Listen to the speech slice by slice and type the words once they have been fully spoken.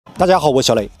大家好，我是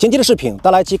小磊。今天的视频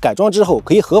带来一期改装之后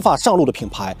可以合法上路的品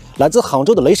牌，来自杭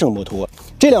州的雷神摩托。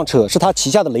这辆车是它旗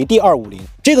下的雷电250。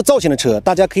这个造型的车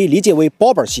大家可以理解为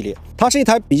bobber 系列，它是一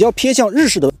台比较偏向日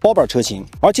式的 bobber 车型。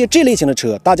而且这类型的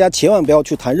车大家千万不要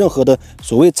去谈任何的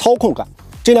所谓操控感，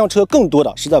这辆车更多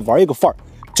的是在玩一个范儿。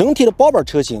整体的 bobber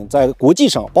车型在国际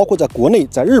上，包括在国内、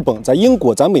在日本、在英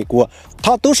国、在美国，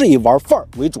它都是以玩范儿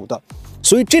为主的。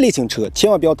所以这类型车千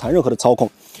万不要谈任何的操控。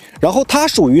然后它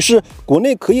属于是国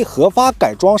内可以合法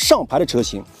改装上牌的车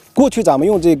型。过去咱们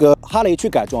用这个哈雷去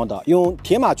改装的，用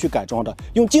铁马去改装的，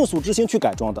用竞速之星去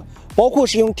改装的，包括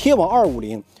是用天王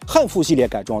250汉服系列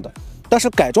改装的，但是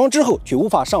改装之后却无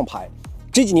法上牌。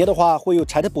这几年的话，会有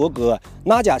柴特伯格、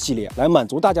纳甲系列来满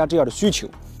足大家这样的需求。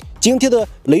今天的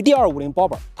雷电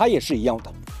250bobber它也是一样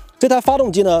的。这台发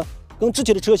动机呢，跟之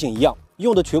前的车型一样，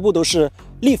用的全部都是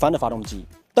力帆的发动机，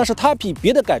但是它比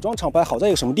别的改装厂牌好在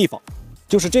一个什么地方？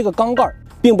就是这个缸盖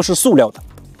并不是塑料的。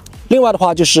另外的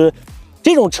话，就是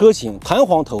这种车型弹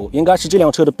簧头应该是这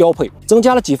辆车的标配，增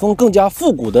加了几分更加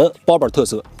复古的 bobber 特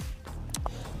色。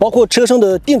包括车身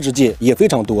的定制件也非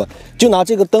常多。就拿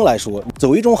这个灯来说，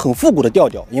走一种很复古的调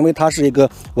调，因为它是一个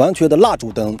完全的蜡烛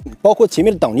灯，包括前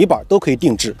面的挡泥板都可以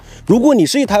定制。如果你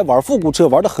是一台玩复古车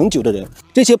玩得很久的人，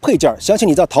这些配件相信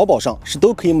你在淘宝上是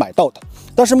都可以买到的。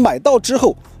但是买到之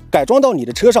后改装到你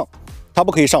的车上，它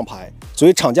不可以上牌，所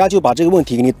以厂家就把这个问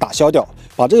题给你打消掉，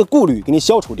把这个顾虑给你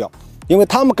消除掉。因为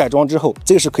他们改装之后，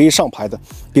这个是可以上牌的。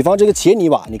比方这个前泥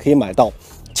瓦你可以买到，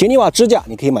前泥瓦支架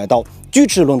你可以买到，锯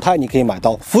齿轮胎你可以买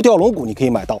到，辐条轮毂你可以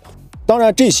买到。当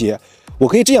然这些我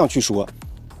可以这样去说，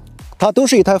它都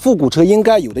是一台复古车应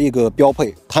该有的一个标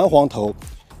配，弹簧头，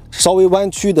稍微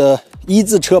弯曲的一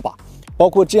字车把，包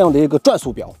括这样的一个转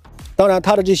速表。当然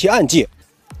它的这些按键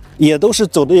也都是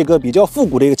走的一个比较复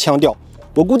古的一个腔调。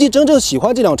我估计真正喜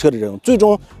欢这辆车的人，最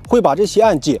终会把这些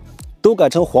按键都改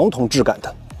成黄铜质感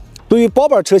的。对于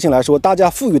bobber 车型来说，大家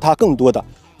赋予它更多的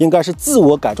应该是自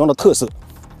我改装的特色。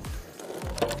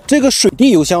这个水滴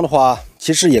油箱的话，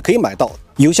其实也可以买到。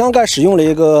油箱盖使用了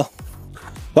一个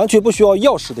完全不需要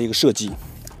钥匙的一个设计，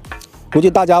估计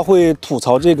大家会吐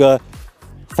槽这个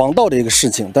防盗的一个事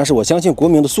情，但是我相信国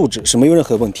民的素质是没有任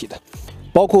何问题的。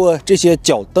包括这些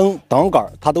脚灯、挡杆，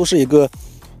它都是一个。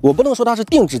我不能说它是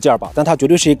定制件吧，但它绝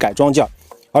对是一改装件，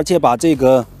而且把这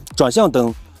个转向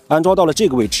灯安装到了这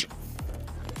个位置。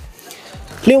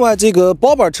另外，这个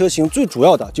bobber 车型最主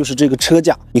要的就是这个车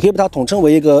架，你可以把它统称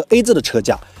为一个 A 字的车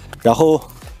架，然后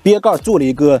鳖盖做了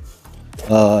一个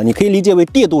你可以理解为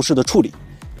电镀式的处理，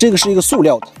这个是一个塑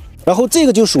料的，然后这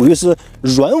个就属于是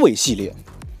软尾系列。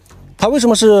它为什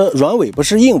么是软尾不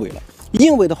是硬尾了？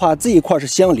硬尾的话，这一块是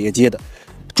相连接的。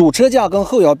主车架跟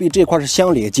后摇臂这块是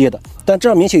相连接的，但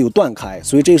这儿明显有断开，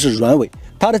所以这是软尾。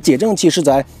它的减震器是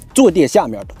在坐垫下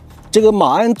面的，这个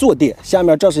马鞍坐垫下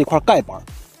面这是一块盖板，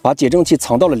把减震器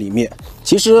藏到了里面。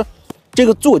其实这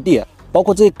个坐垫包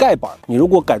括这个盖板，你如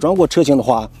果改装过车型的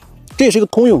话，这也是一个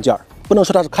通用件，不能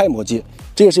说它是开模件，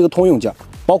这也是一个通用件。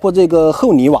包括这个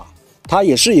后泥瓦，它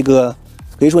也是一个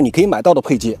可以说你可以买到的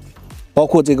配件，包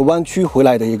括这个弯曲回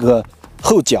来的一个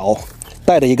后脚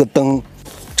带的一个灯。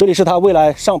这里是它未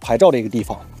来上牌照的一个地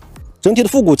方，整体的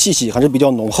复古气息还是比较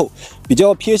浓厚，比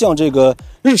较偏向这个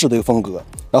日式的一个风格。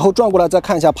然后转过来再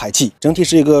看一下排气，整体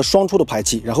是一个双出的排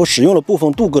气，然后使用了部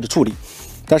分镀铬的处理，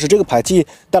但是这个排气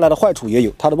带来的坏处也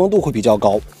有，它的温度会比较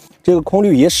高。这个空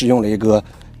滤也使用了一个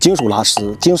金属拉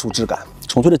丝，金属质感，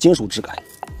纯粹的金属质感。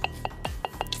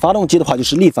发动机的话就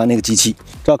是力帆那个机器，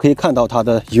这可以看到它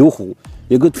的油壶，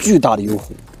有个巨大的油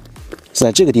壶，是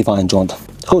在这个地方安装的，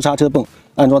后刹车泵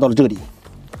安装到了这里。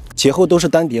前后都是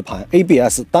单碟盘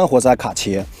 ，ABS 单活塞卡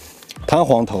钳，弹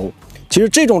簧头。其实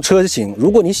这种车型，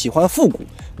如果你喜欢复古，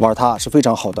玩它是非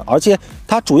常好的，而且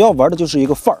它主要玩的就是一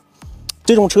个范儿。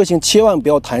这种车型千万不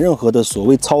要谈任何的所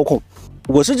谓操控，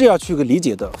我是这样去理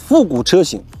解的。复古车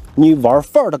型，你玩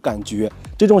范儿的感觉，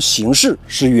这种形式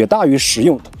是远大于实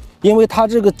用的，因为它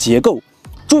这个结构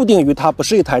注定于它不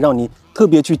是一台让你特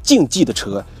别去竞技的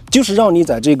车，就是让你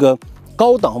在这个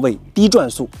高档位、低转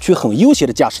速去很悠闲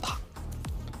的驾驶它。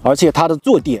而且它的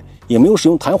坐垫也没有使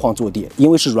用弹簧坐垫，因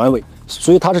为是软尾，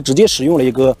所以它是直接使用了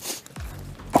一个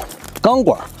钢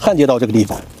管焊接到这个地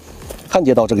方，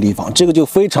这个就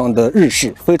非常的日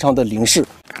式，非常的零式。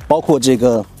包括这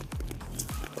个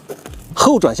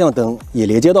后转向灯也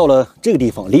连接到了这个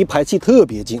地方，离排气特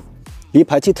别近，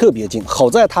好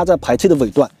在它在排气的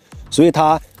尾段，所以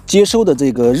它接收的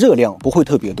这个热量不会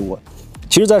特别多。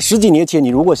其实，在10几年前，你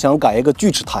如果想改一个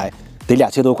锯齿台，得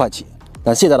2000多块钱。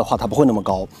但现在的话，它不会那么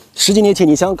高。10几年前，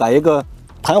你想改一个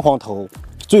弹簧头，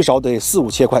最少得4、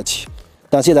5千块钱。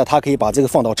但现在它可以把这个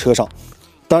放到车上。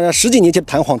当然，10几年前的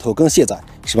弹簧头跟现在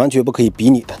是完全不可以比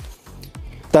拟的。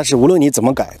但是无论你怎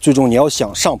么改，最终你要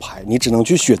想上牌，你只能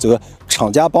去选择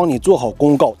厂家帮你做好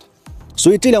公告的。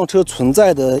所以这辆车存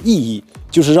在的意义，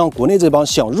就是让国内这帮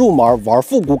想入门玩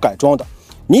复古改装的，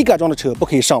你改装的车不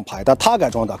可以上牌，但他改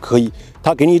装的可以，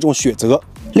他给你一种选择。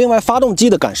另外，发动机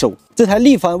的感受，这台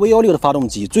力帆 V16的发动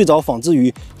机最早仿自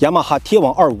于雅马哈贴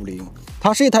王250，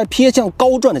它是一台偏向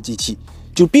高转的机器，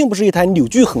就并不是一台扭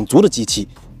矩很足的机器，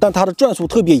但它的转速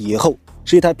特别野厚，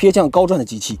是一台偏向高转的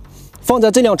机器。放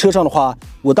在这辆车上的话，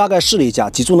我大概试了一下，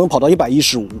极速能跑到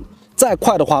115，再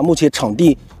快的话，目前场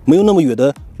地没有那么远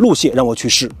的路线让我去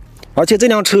试。而且这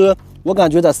辆车我感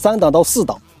觉在3档到4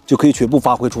档就可以全部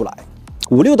发挥出来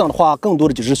，5、6档的话更多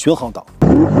的只是巡航档。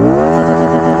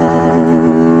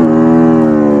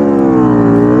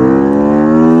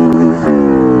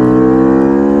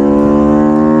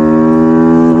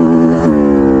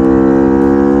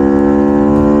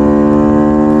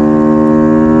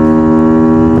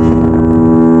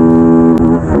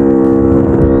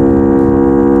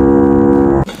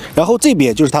然后这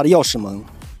边就是它的钥匙门，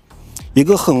一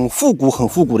个很复古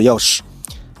的钥匙，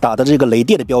打的这个雷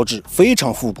电的标志，非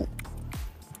常复古。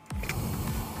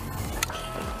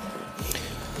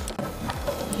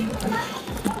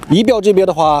仪表这边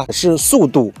的话是速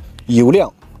度、油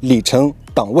量、里程、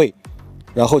档位，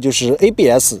然后就是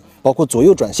ABS， 包括左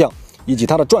右转向以及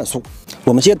它的转速。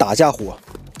我们先打一下火，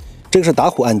这个是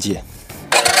打火按键。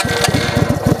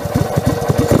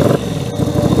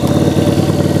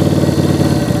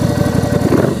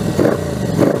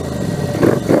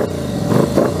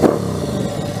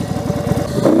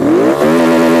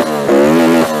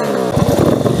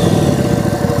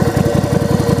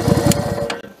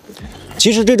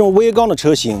其实这种微缸的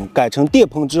车型改成电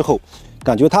喷之后，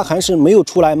感觉它还是没有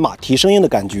出来马蹄声音的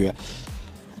感觉，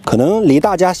可能离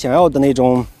大家想要的那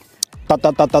种哒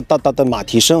哒哒哒哒哒的马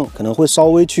蹄声可能会稍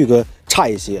微去个差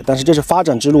一些，但是这是发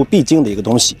展之路必经的一个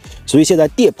东西，所以现在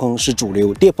电喷是主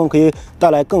流，电喷可以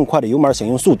带来更快的油门响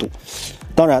应速度。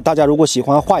当然，大家如果喜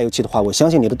欢化油器的话，我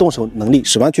相信你的动手能力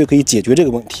是完全可以解决这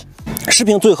个问题。视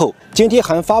频最后，今天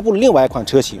还发布了另外一款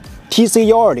车型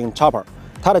TC120Chopper，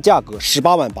 它的价格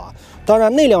18万8。当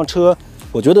然，那辆车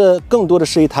我觉得更多的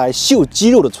是一台秀肌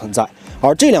肉的存在，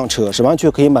而这辆车是完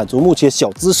全可以满足目前小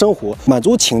资生活、满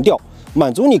足情调、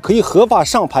满足你可以合法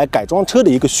上牌改装车的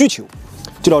一个需求。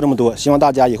就聊这么多，希望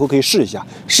大家以后可以试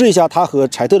一下它和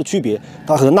柴特的区别，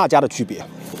它和纳佳的区别。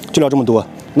就聊这么多，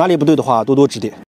哪里不对的话多多指点。